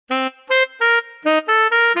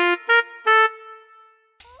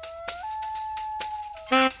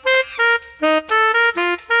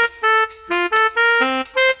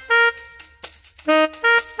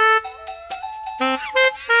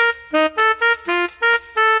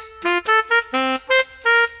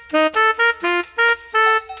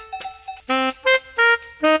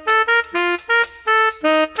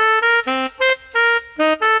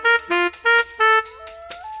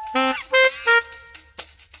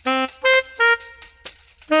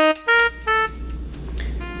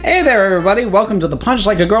Hey there, everybody. Welcome to the Punch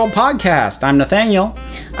Like a Girl podcast. I'm Nathaniel.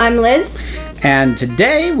 I'm Liz. And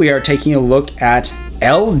today we are taking a look at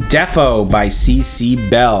El Deafo by C.C.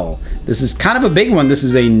 Bell. This is kind of a big one. This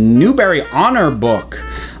is a Newbery Honor book.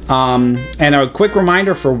 And a quick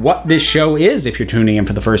reminder for what this show is, if you're tuning in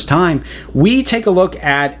for the first time. We take a look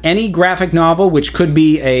at any graphic novel, which could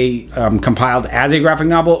be a compiled as a graphic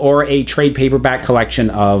novel or a trade paperback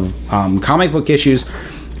collection of comic book issues,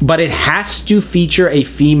 but it has to feature a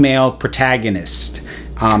female protagonist.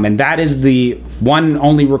 And that is the one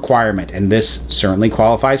only requirement, and this certainly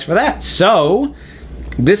qualifies for that. So,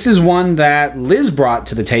 this is one that Liz brought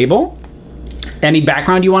to the table. Any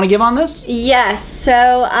background you want to give on this? Yes,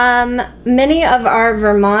 so many of our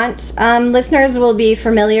Vermont listeners will be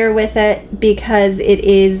familiar with it because it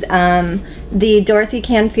is the Dorothy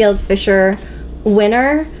Canfield Fisher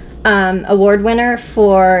winner, award winner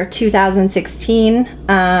for 2016.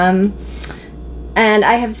 And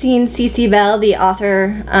I have seen C.C. Bell, the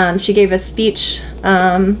author. She gave a speech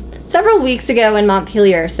several weeks ago in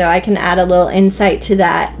Montpelier, so I can add a little insight to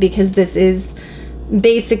that because this is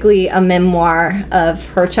basically a memoir of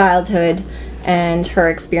her childhood and her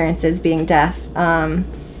experiences being deaf.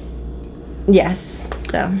 Yes,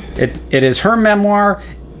 so. It is her memoir,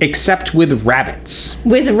 except with rabbits.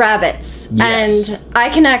 With rabbits. Yes. And I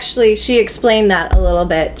can actually, she explained that a little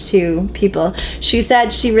bit to people. She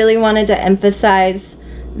said she really wanted to emphasize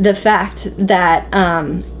the fact that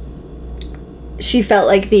she felt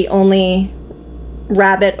like the only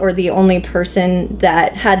rabbit or the only person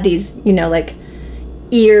that had these, like,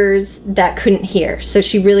 ears that couldn't hear. So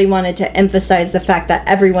she really wanted to emphasize the fact that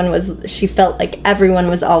she felt like everyone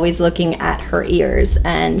was always looking at her ears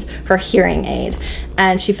and her hearing aid.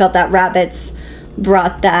 And she felt that rabbits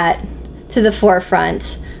brought that to the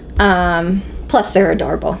forefront. Plus they're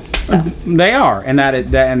adorable. So. They are, and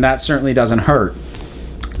that certainly doesn't hurt.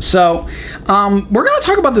 So, we're going to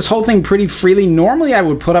talk about this whole thing pretty freely. Normally I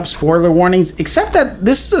would put up spoiler warnings, except that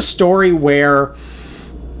this is a story where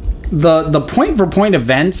the point-for-point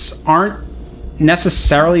events aren't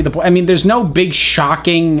necessarily the point. I mean, there's no big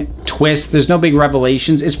shocking twist. There's no big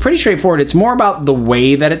revelations. It's pretty straightforward. It's more about the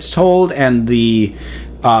way that it's told and the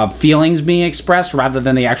feelings being expressed rather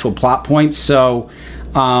than the actual plot points. So,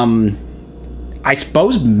 I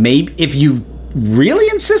suppose maybe if you really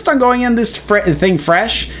insist on going in this thing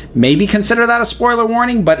fresh, maybe consider that a spoiler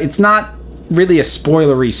warning, but it's not really a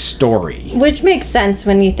spoilery story. Which makes sense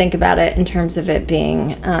when you think about it in terms of it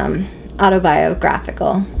being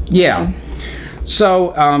autobiographical. Yeah.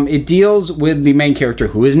 So it deals with the main character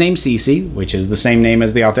who is named Cece, which is the same name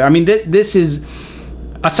as the author. I mean, this is,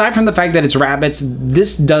 aside from the fact that it's rabbits,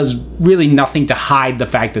 this does really nothing to hide the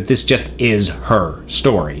fact that this just is her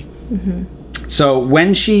story. Mm-hmm. So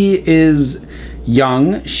when she is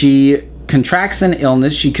young, she contracts an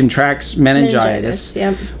illness. She contracts meningitis,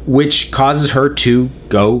 yep. Which causes her to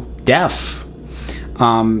go deaf.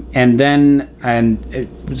 And it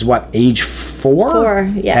was what, age 4?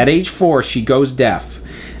 4, yes. At age 4, she goes deaf,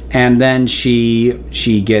 and then she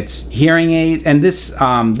gets hearing aids. And this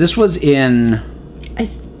was in, I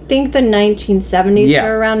think, the 1970s, yeah.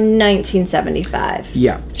 or around 1975.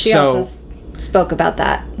 Yeah. She also spoke about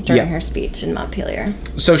that during her speech in Montpelier.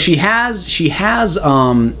 So she has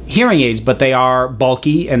hearing aids, but they are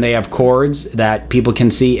bulky and they have cords that people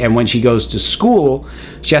can see. And when she goes to school,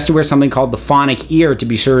 she has to wear something called the phonic ear to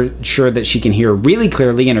be sure that she can hear really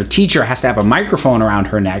clearly. And her teacher has to have a microphone around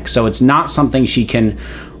her neck, so it's not something she can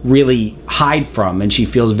really hide from, and she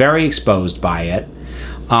feels very exposed by it.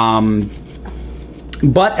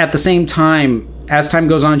 But at the same time, as time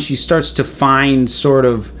goes on, she starts to find sort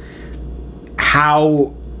of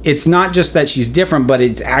how it's not just that she's different, but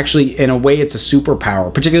it's actually, in a way, it's a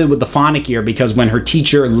superpower, particularly with the phonic ear, because when her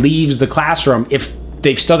teacher leaves the classroom, if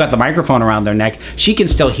they've still got the microphone around their neck, she can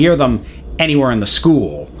still hear them anywhere in the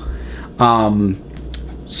school. And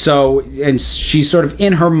she sort of,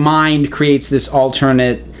 in her mind, creates this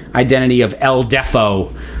alternate identity of El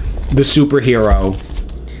Deafo, the superhero,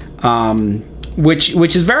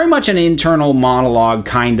 which is very much an internal monologue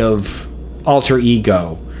kind of alter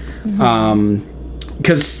ego. Mm-hmm.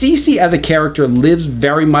 Because Cece as a character lives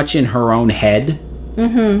very much in her own head.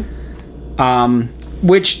 Mm-hmm.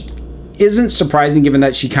 Which isn't surprising given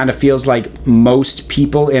that she kind of feels like most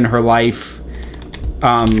people in her life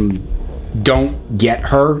don't get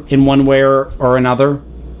her in one way or another.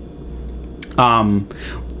 And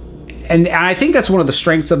I think that's one of the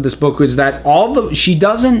strengths of this book is that she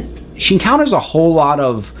encounters a whole lot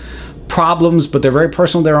of problems, but they're very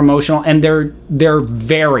personal, they're emotional, and they're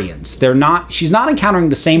variants. She's not encountering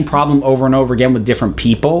the same problem over and over again with different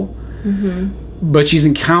people, mm-hmm. but she's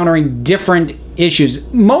encountering different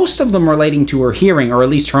issues, most of them relating to her hearing, or at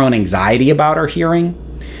least her own anxiety about her hearing.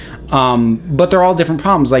 But they're all different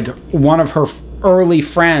problems. Like, one of her early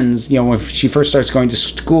friends, when she first starts going to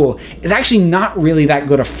school, is actually not really that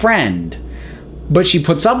good a friend. But she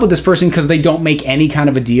puts up with this person because they don't make any kind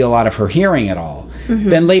of a deal out of her hearing at all. Mm-hmm.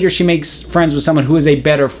 Then later she makes friends with someone who is a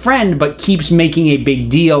better friend, but keeps making a big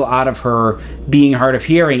deal out of her being hard of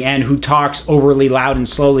hearing, and who talks overly loud and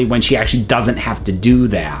slowly when she actually doesn't have to do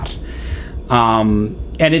that. And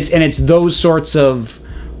it's those sorts of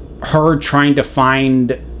her trying to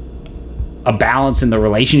find a balance in the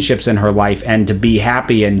relationships in her life and to be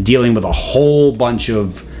happy, and dealing with a whole bunch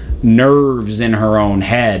of nerves in her own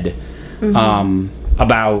head,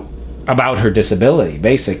 about her disability,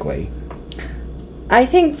 basically. I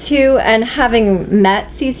think too, and having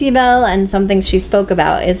met CC Bell, and something she spoke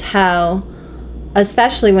about is how,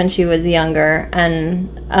 especially when she was younger, and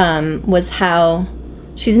was how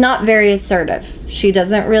she's not very assertive. She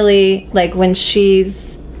doesn't really, like, when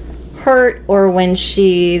she's hurt or when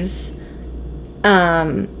she's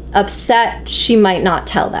upset, she might not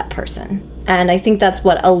tell that person. And I think that's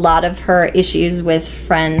what a lot of her issues with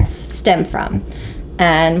friends stem from,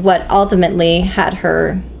 and what ultimately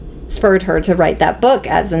spurred her to write that book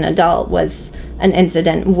as an adult was an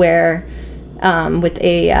incident where with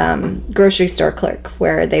a grocery store clerk,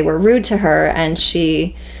 where they were rude to her, and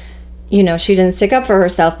she didn't stick up for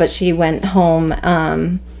herself, but she went home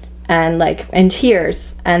and like in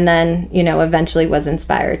tears, and then eventually was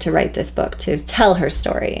inspired to write this book to tell her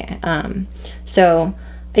story. So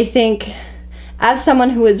I think, as someone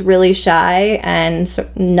who was really shy and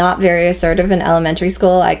not very assertive in elementary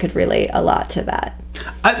school, I could relate a lot to that.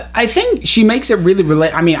 I think she makes it really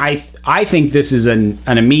relate. I mean, I think this is an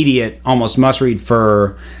immediate, almost must-read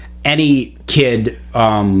for any kid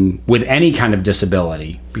with any kind of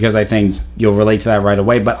disability, because I think you'll relate to that right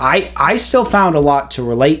away. But I still found a lot to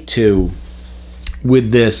relate to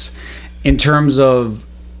with this, in terms of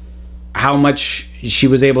how much she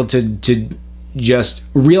was able to just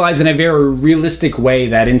realize in a very realistic way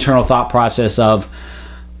that internal thought process of,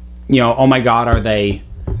 oh my God, are they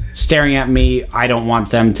staring at me? I don't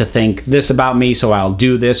want them to think this about me, so I'll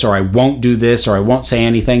do this, or I won't do this, or I won't say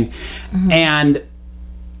anything. Mm-hmm. And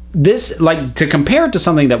this, like, to compare it to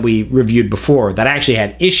something that we reviewed before that I actually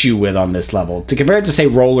had issue with on this level, to compare it to, say,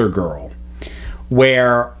 Roller Girl,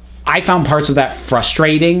 where I found parts of that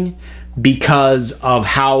frustrating because of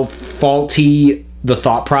how faulty the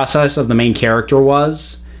thought process of the main character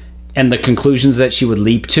was, and the conclusions that she would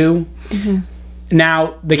leap to. Mm-hmm.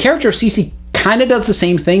 Now, the character of Cece kind of does the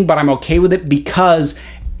same thing, but I'm okay with it, because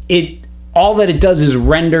all that it does is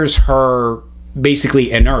renders her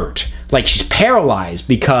basically inert. Like, she's paralyzed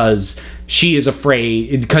because she is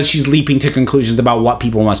afraid, because she's leaping to conclusions about what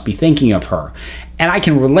people must be thinking of her. And I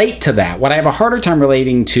can relate to that. What I have a harder time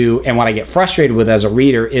relating to, and what I get frustrated with as a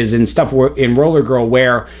reader, is in stuff in Roller Girl,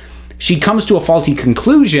 where she comes to a faulty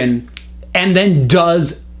conclusion and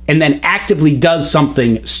then actively does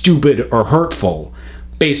something stupid or hurtful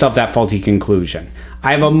based off that faulty conclusion.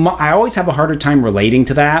 I always have a harder time relating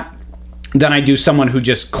to that than I do someone who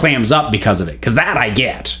just clams up because of it, because that I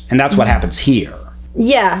get, and that's what happens here.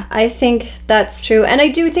 Yeah, I think that's true. And I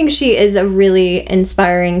do think she is a really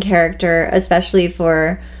inspiring character, especially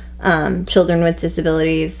for children with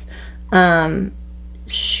disabilities. I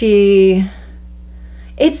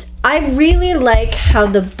really like how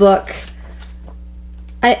the book,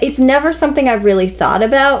 it's never something I've really thought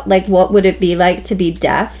about, like what would it be like to be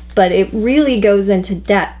deaf, but it really goes into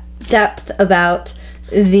depth about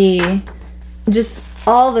just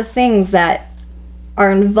all the things that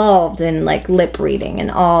are involved in, like, lip reading, and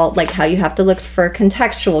all, like, how you have to look for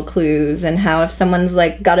contextual clues, and how if someone's,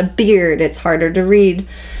 like, got a beard, it's harder to read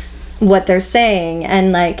what they're saying.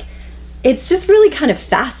 And, like, it's just really kind of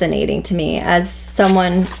fascinating to me as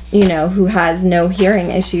someone, who has no hearing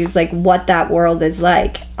issues, like, what that world is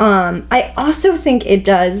like. I also think it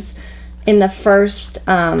does, in the first,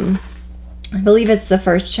 I believe it's the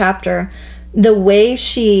first chapter, the way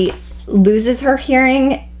she loses her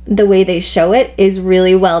hearing, the way they show it is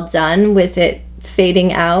really well done, with it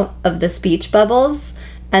fading out of the speech bubbles,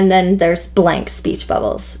 and then there's blank speech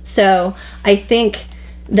bubbles. So I think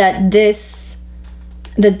that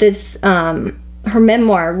her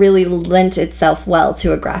memoir really lent itself well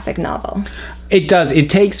to a graphic novel. It does. It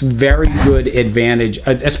takes very good advantage,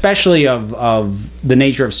 especially of the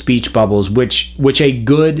nature of speech bubbles, which a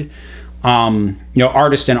good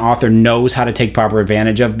artist and author knows how to take proper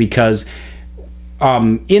advantage of, because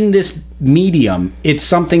in this medium, it's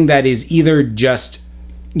something that is either just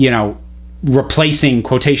replacing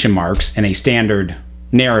quotation marks in a standard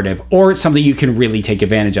narrative, or it's something you can really take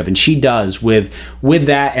advantage of, and she does with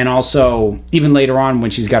that. And also even later on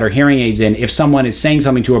when she's got her hearing aids in, if someone is saying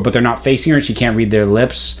something to her but they're not facing her and she can't read their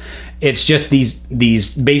lips, it's just these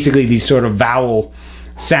basically these sort of vowel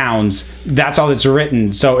sounds. That's all that's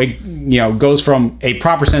written. So it goes from a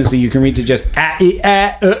proper sentence that you can read to just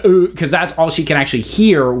because that's all she can actually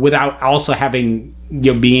hear without also having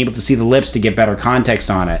being able to see the lips to get better context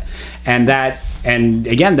on it. And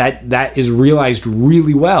again, that is realized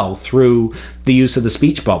really well through the use of the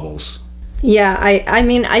speech bubbles. Yeah, I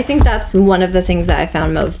mean, I think that's one of the things that I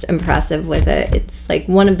found most impressive with it. It's like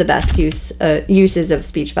one of the best uses of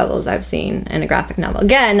speech bubbles I've seen in a graphic novel.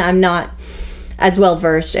 Again, I'm not as well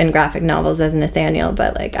versed in graphic novels as Nathaniel,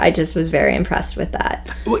 but like I just was very impressed with that.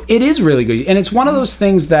 It is really good, and it's one of those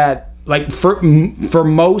things that, like, for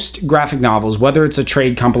most graphic novels, whether it's a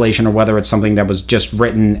trade compilation or whether it's something that was just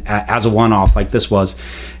written as a one-off like this was,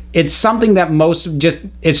 it's something that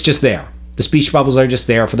it's just there. The speech bubbles are just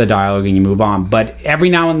there for the dialogue and you move on. But every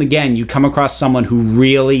now and again, you come across someone who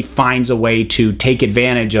really finds a way to take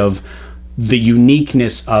advantage of the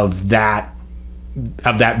uniqueness of that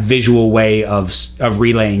visual way of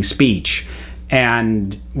relaying speech.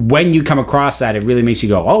 And when you come across that, it really makes you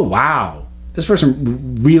go, oh, wow. This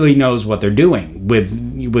person really knows what they're doing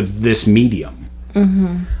with this medium.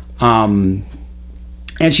 Mm-hmm.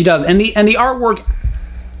 And she does. And the artwork,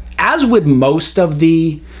 as with most of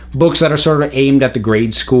the books that are sort of aimed at the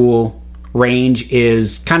grade school range,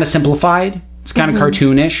 is kind of simplified. It's kind of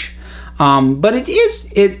cartoonish. But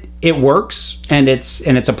it works, and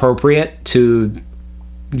it's appropriate to,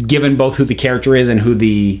 given both who the character is and who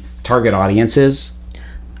the target audience is.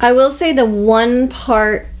 I will say the one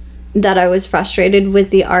part that I was frustrated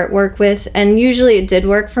with the artwork with, and usually it did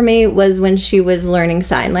work for me, was when she was learning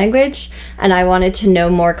sign language and I wanted to know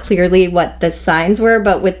more clearly what the signs were,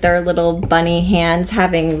 but with their little bunny hands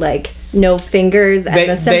having like no fingers and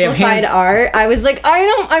the simplified art, I was like,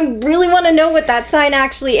 I really want to know what that sign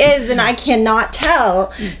actually is, and I cannot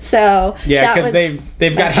tell. So yeah, because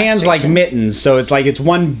they've got hands like mittens, so it's like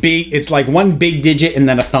one big digit and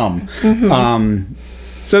then a thumb. Mm-hmm.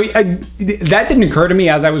 So that didn't occur to me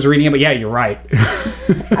as I was reading it, but yeah, you're right.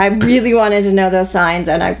 I really wanted to know those signs,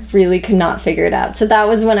 and I really could not figure it out. So that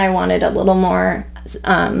was when I wanted a little more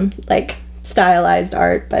like stylized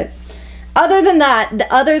art. But other than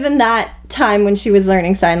that time when she was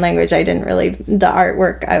learning sign language, the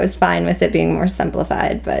artwork, I was fine with it being more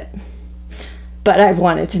simplified, but I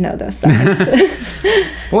wanted to know those signs.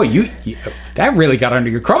 Boy, you that really got under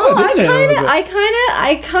your craw, didn't it?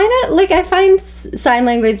 I find sign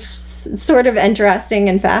language sort of interesting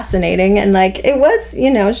and fascinating, and like it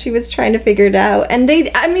was, she was trying to figure it out, and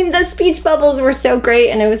the speech bubbles were so great,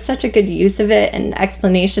 and it was such a good use of it and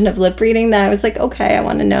explanation of lip reading that I was like, okay, I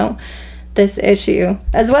want to know this issue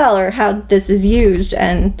as well, or how this is used,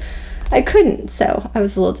 and I couldn't, so I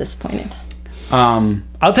was a little disappointed.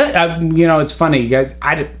 I'll tell you, it's funny, guys.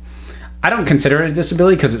 I don't consider it a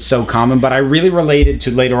disability because it's so common, but I really related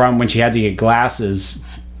to later on when she had to get glasses,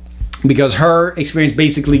 because her experience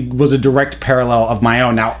basically was a direct parallel of my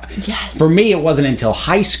own. Now, yes. For me, it wasn't until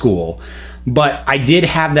high school, but I did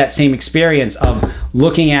have that same experience of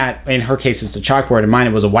looking at, in her case, it's a chalkboard, and mine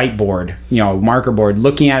it was a whiteboard, marker board,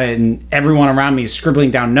 looking at it, and everyone around me is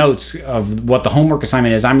scribbling down notes of what the homework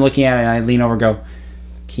assignment is. I'm looking at it, and I lean over and go,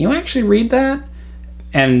 can you actually read that?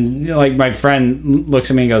 And like my friend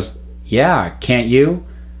looks at me and goes, yeah, can't you?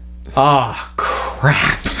 Oh,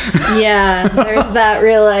 crap. Yeah, there's that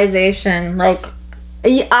realization. Like,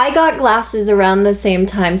 I got glasses around the same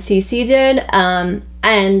time Cece did.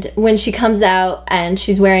 And when she comes out and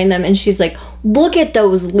she's wearing them and she's like, look at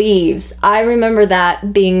those leaves. I remember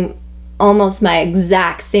that being almost my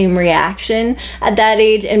exact same reaction at that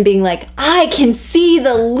age, and being like, I can see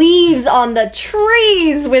the leaves on the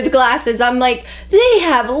trees with glasses. I'm like, they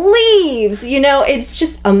have leaves, it's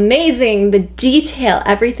just amazing. The detail,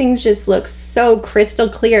 everything just looks so crystal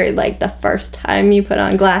clear, like the first time you put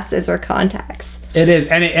on glasses or contacts. It is,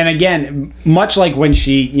 and again, much like when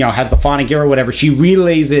she, has the phonic ear or whatever, she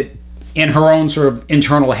relays it in her own sort of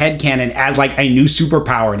internal headcanon as like a new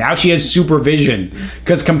superpower. Now she has supervision,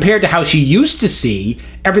 because compared to how she used to see,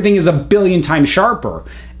 everything is a billion times sharper,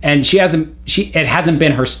 and it hasn't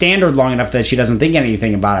been her standard long enough that she doesn't think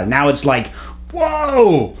anything about it. Now it's like,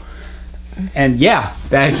 whoa. And yeah,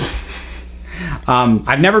 that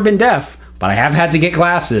I've never been deaf, but I have had to get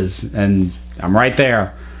glasses, and I'm right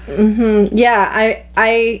there. Mm-hmm. Yeah,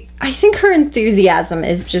 I think her enthusiasm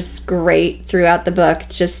is just great throughout the book.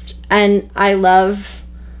 And I love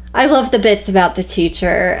I love the bits about the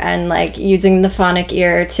teacher and like using the phonic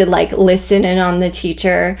ear to like listen in on the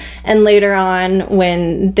teacher. And later on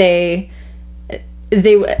when I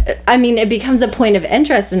mean, it becomes a point of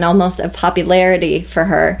interest and almost a popularity for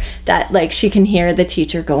her that like she can hear the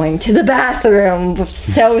teacher going to the bathroom.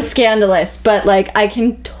 So scandalous. But like I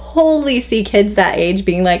can totally see kids that age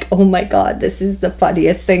being like, oh my God, this is the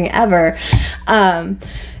funniest thing ever.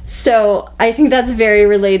 So I think that's very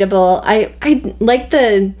relatable. I like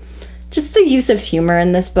the use of humor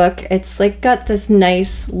in this book. It's like got this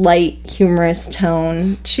nice, light, humorous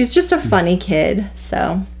tone. She's just a funny kid,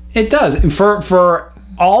 so. It does. For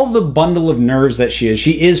all the bundle of nerves that she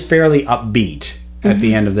is fairly upbeat at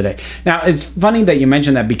the end of the day. Now, it's funny that you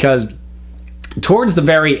mentioned that because towards the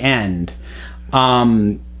very end,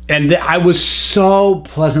 I was so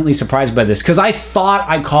pleasantly surprised by this because I thought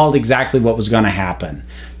I called exactly what was going to happen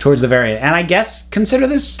towards the very end. And I guess consider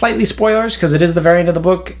this slightly spoilers because it is the very end of the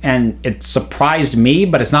book and it surprised me,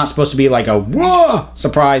 but it's not supposed to be like a whoa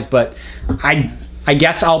surprise. But I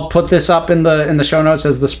guess I'll put this up in the show notes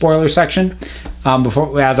as the spoiler section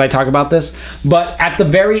as I talk about this. But at the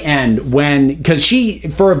very end, because she,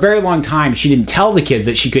 for a very long time, she didn't tell the kids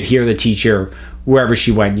that she could hear the teacher wherever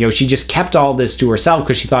she went. She just kept all this to herself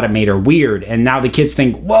because she thought it made her weird. And now the kids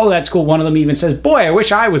think, whoa, that's cool. One of them even says, boy, I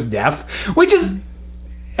wish I was deaf, which is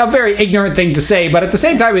a very ignorant thing to say. But at the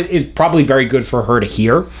same time, it's probably very good for her to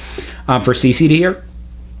hear, for Cece to hear.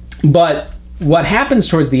 But what happens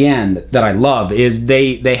towards the end that I love is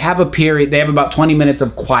they have a period, they have about 20 minutes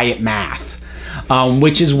of quiet math,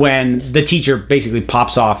 which is when the teacher basically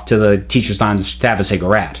pops off to the teacher's lounge to have a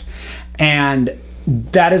cigarette. And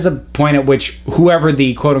that is a point at which whoever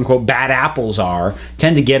the quote-unquote bad apples are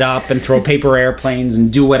tend to get up and throw paper airplanes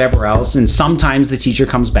and do whatever else, and sometimes the teacher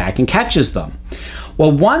comes back and catches them.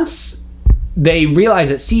 Well, once they realize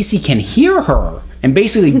that Cece can hear her and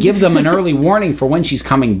basically give them an early warning for when she's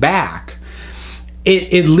coming back,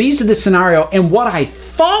 it leads to this scenario. And what I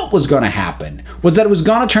thought was going to happen was that it was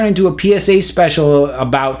going to turn into a PSA special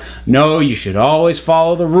about, no, you should always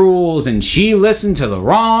follow the rules, and she listened to the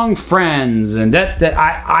wrong friends, and that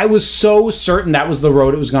I was so certain that was the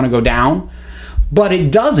road it was going to go down. But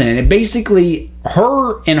it doesn't. It basically,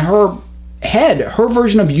 her in her head, her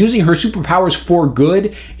version of using her superpowers for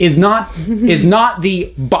good is not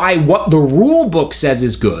the by what the rule book says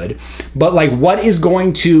is good, but like what is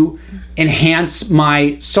going to enhance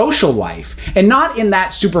my social life, and not in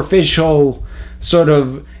that superficial sort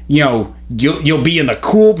of, you'll be in the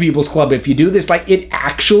cool people's club if you do this. Like, it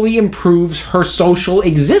actually improves her social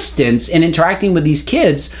existence in interacting with these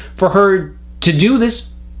kids for her to do this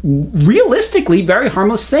realistically very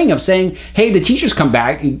harmless thing of saying, hey, the teacher's coming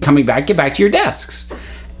back, get back to your desks.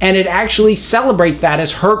 And it actually celebrates that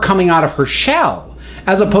as her coming out of her shell,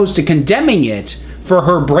 as opposed to condemning it for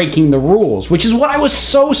her breaking the rules, which is what I was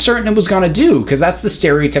so certain it was going to do, because that's the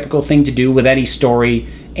stereotypical thing to do with any story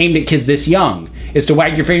aimed at kids this young, is to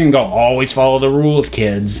wag your finger and go, always follow the rules,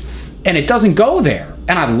 kids. And it doesn't go there.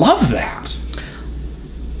 And I love that.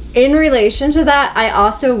 In relation to that, I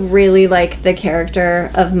also really like the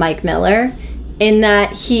character of Mike Miller, in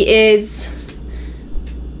that he is,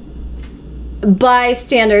 by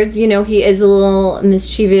standards, he is a little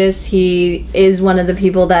mischievous. He is one of the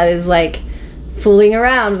people that is like fooling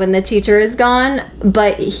around when the teacher is gone,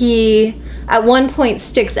 but he at one point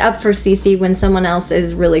sticks up for Cece when someone else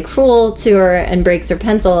is really cruel to her and breaks her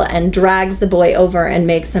pencil, and drags the boy over and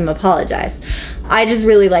makes him apologize. I just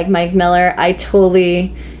really like Mike Miller.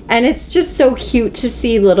 And it's just so cute to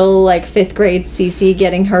see little like 5th grade Cece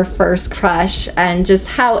getting her first crush and just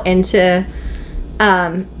how into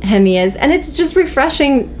him he is. And it's just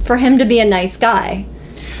refreshing for him to be a nice guy.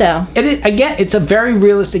 So it's a very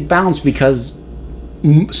realistic balance, because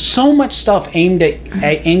so much stuff aimed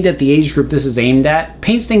at the age group this is aimed at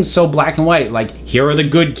paints things so black and white. Like, here are the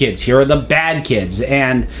good kids, here are the bad kids,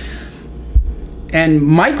 and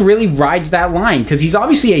Mike really rides that line, because he's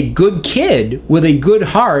obviously a good kid with a good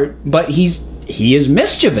heart, but he is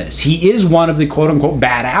mischievous. He is one of the quote-unquote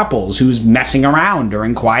bad apples who's messing around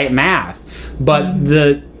during quiet math. But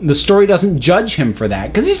the story doesn't judge him for that,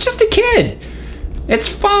 because he's just a kid. It's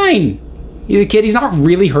fine. He's a kid. He's not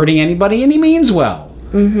really hurting anybody, and he means well.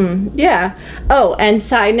 Mm-hmm. Yeah. Oh, and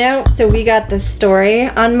side note, so we got the story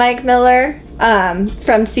on Mike Miller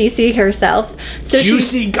from Cece herself. So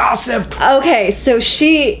juicy gossip. Okay, so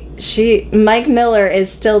Mike Miller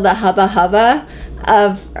is still the hubba hubba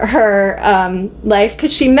of her life,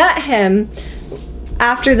 because she met him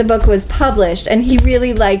after the book was published, and he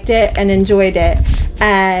really liked it and enjoyed it,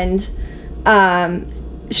 and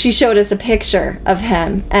she showed us a picture of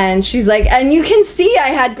him, and she's like, and you can see I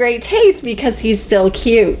had great taste because he's still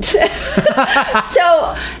cute.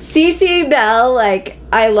 So CC Bell, like,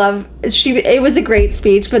 it was a great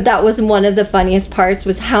speech, but that was one of the funniest parts,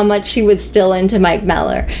 was how much she was still into Mike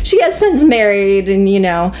Miller. She has since married and, you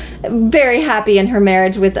know, very happy in her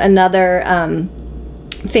marriage with another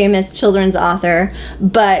famous children's author,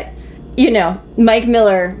 but you know, Mike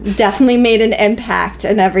Miller definitely made an impact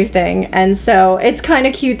and everything. And so it's kind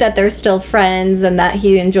of cute that they're still friends and that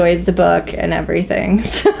he enjoys the book and everything.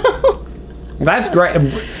 So. That's great.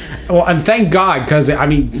 Well, and thank God, because, I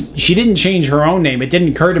mean, she didn't change her own name. It didn't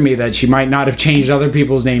occur to me that she might not have changed other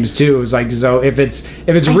people's names, too. It was like, so if it's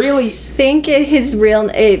really... I think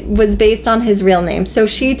it was based on his real name. So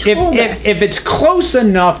she told us. If it's close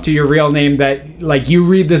enough to your real name that, like, you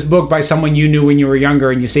read this book by someone you knew when you were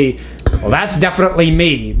younger and you see, well, that's definitely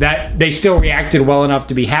me, that they still reacted well enough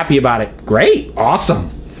to be happy about it. Great.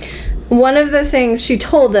 Awesome. One of the things she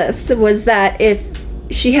told us was that if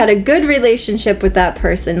she had a good relationship with that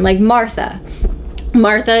person, like Martha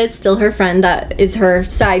is still her friend, that is her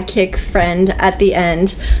sidekick friend at the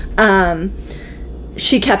end,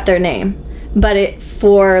 she kept their name. But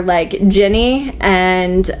for like Ginny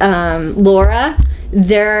and Laura,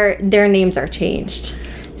 their names are changed.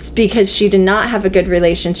 It's because she did not have a good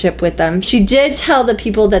relationship with them. She did tell the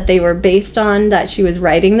people that they were based on that she was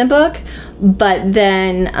writing the book, but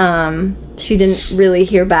then she didn't really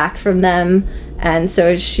hear back from them. And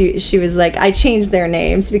so she was like, I changed their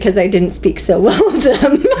names because I didn't speak so well with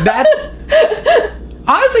them.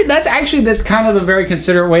 Honestly, that's kind of the very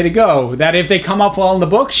considerate way to go. That if they come off well in the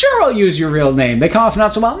book, sure, I'll use your real name. They come off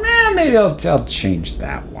not so well, maybe I'll change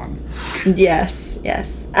that one. Yes.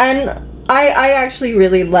 And I actually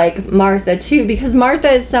really like Martha, too, because Martha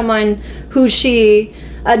is someone who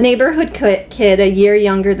a neighborhood kid a year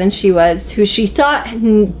younger than she was, who she thought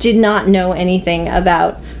did not know anything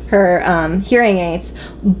about her hearing aids,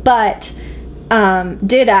 but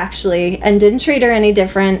did actually, and didn't treat her any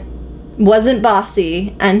different, wasn't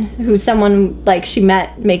bossy, and who's someone like she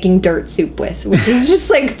met making dirt soup with, which is just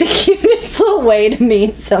like the cutest little way to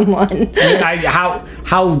meet someone.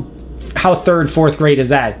 How third, fourth grade is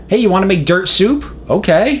that? Hey, you want to make dirt soup?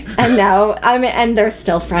 Okay. And now, and they're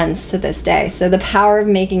still friends to this day. So the power of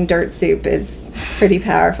making dirt soup is pretty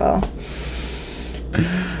powerful.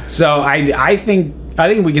 So I think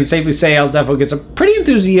we can safely say El Deafo gets a pretty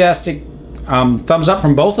enthusiastic thumbs up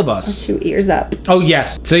from both of us. 2 ears up. Oh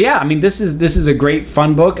yes. So yeah, I mean this is a great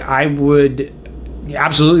fun book. I would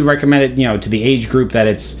absolutely recommend it, you know, to the age group that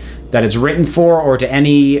it's written for, or to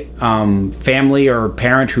any family or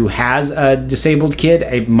parent who has a disabled kid.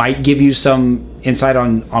 It might give you some insight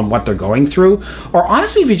on what they're going through. Or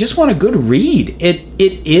honestly, if you just want a good read, it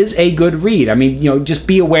is a good read. I mean, you know, just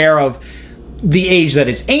be aware of the age that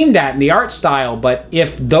it's aimed at and the art style, but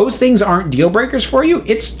if those things aren't deal breakers for you,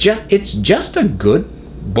 it's just a good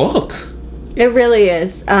book. It really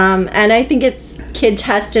is. And I think it's kid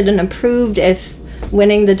tested and approved. If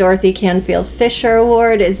winning the Dorothy Canfield Fisher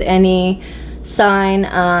Award is any sign,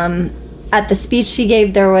 at the speech she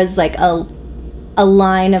gave, there was like a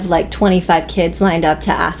line of like 25 kids lined up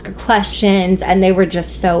to ask her questions, and they were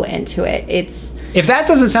just so into it. If that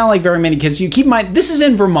doesn't sound like very many kids, you keep in mind, this is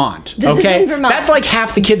in Vermont, okay? That's like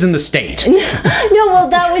half the kids in the state. No, well,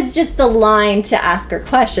 that was just the line to ask her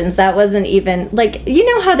questions. That wasn't even, like, you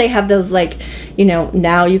know how they have those, like, you know,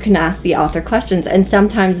 now you can ask the author questions, and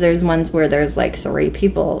sometimes there's ones where there's, like, 3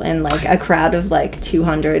 people in, like, a crowd of, like,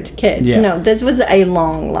 200 kids. Yeah. No, this was a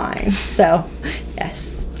long line, so, yes.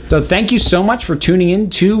 So thank you so much for tuning in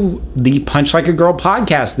to the Punch Like a Girl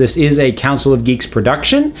podcast. This is a Council of Geeks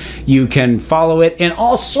production. You can follow it in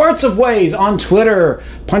all sorts of ways on Twitter,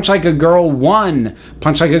 Punch Like a Girl 1,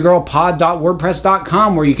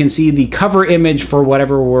 punchlikeagirlpod.wordpress.com, where you can see the cover image for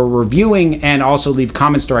whatever we're reviewing and also leave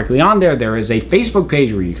comments directly on there. There is a Facebook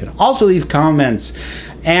page where you can also leave comments.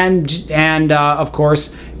 And of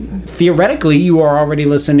course, theoretically, you are already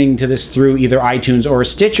listening to this through either iTunes or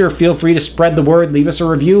Stitcher. Feel free to spread the word, leave us a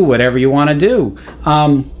review, whatever you want to do.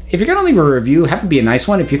 If you're going to leave a review, have it be a nice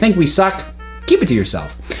one. If you think we suck, keep it to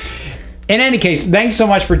yourself. In any case, thanks so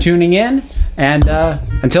much for tuning in. And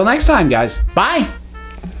until next time, guys. Bye.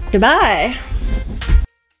 Goodbye.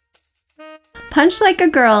 Punch Like a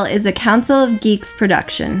Girl is a Council of Geeks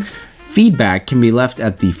production. Feedback can be left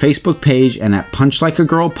at the Facebook page and at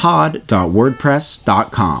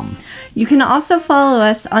punchlikeagirlpod.wordpress.com. You can also follow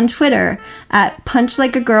us on Twitter at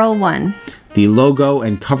punchlikeagirl1. The logo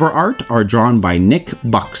and cover art are drawn by Nick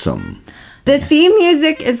Buxom. The theme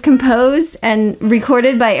music is composed and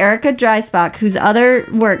recorded by Erica Dreisbach, whose other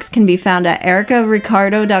works can be found at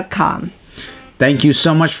ericaricardo.com. Thank you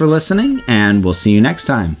so much for listening, and we'll see you next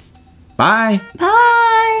time. Bye. Bye.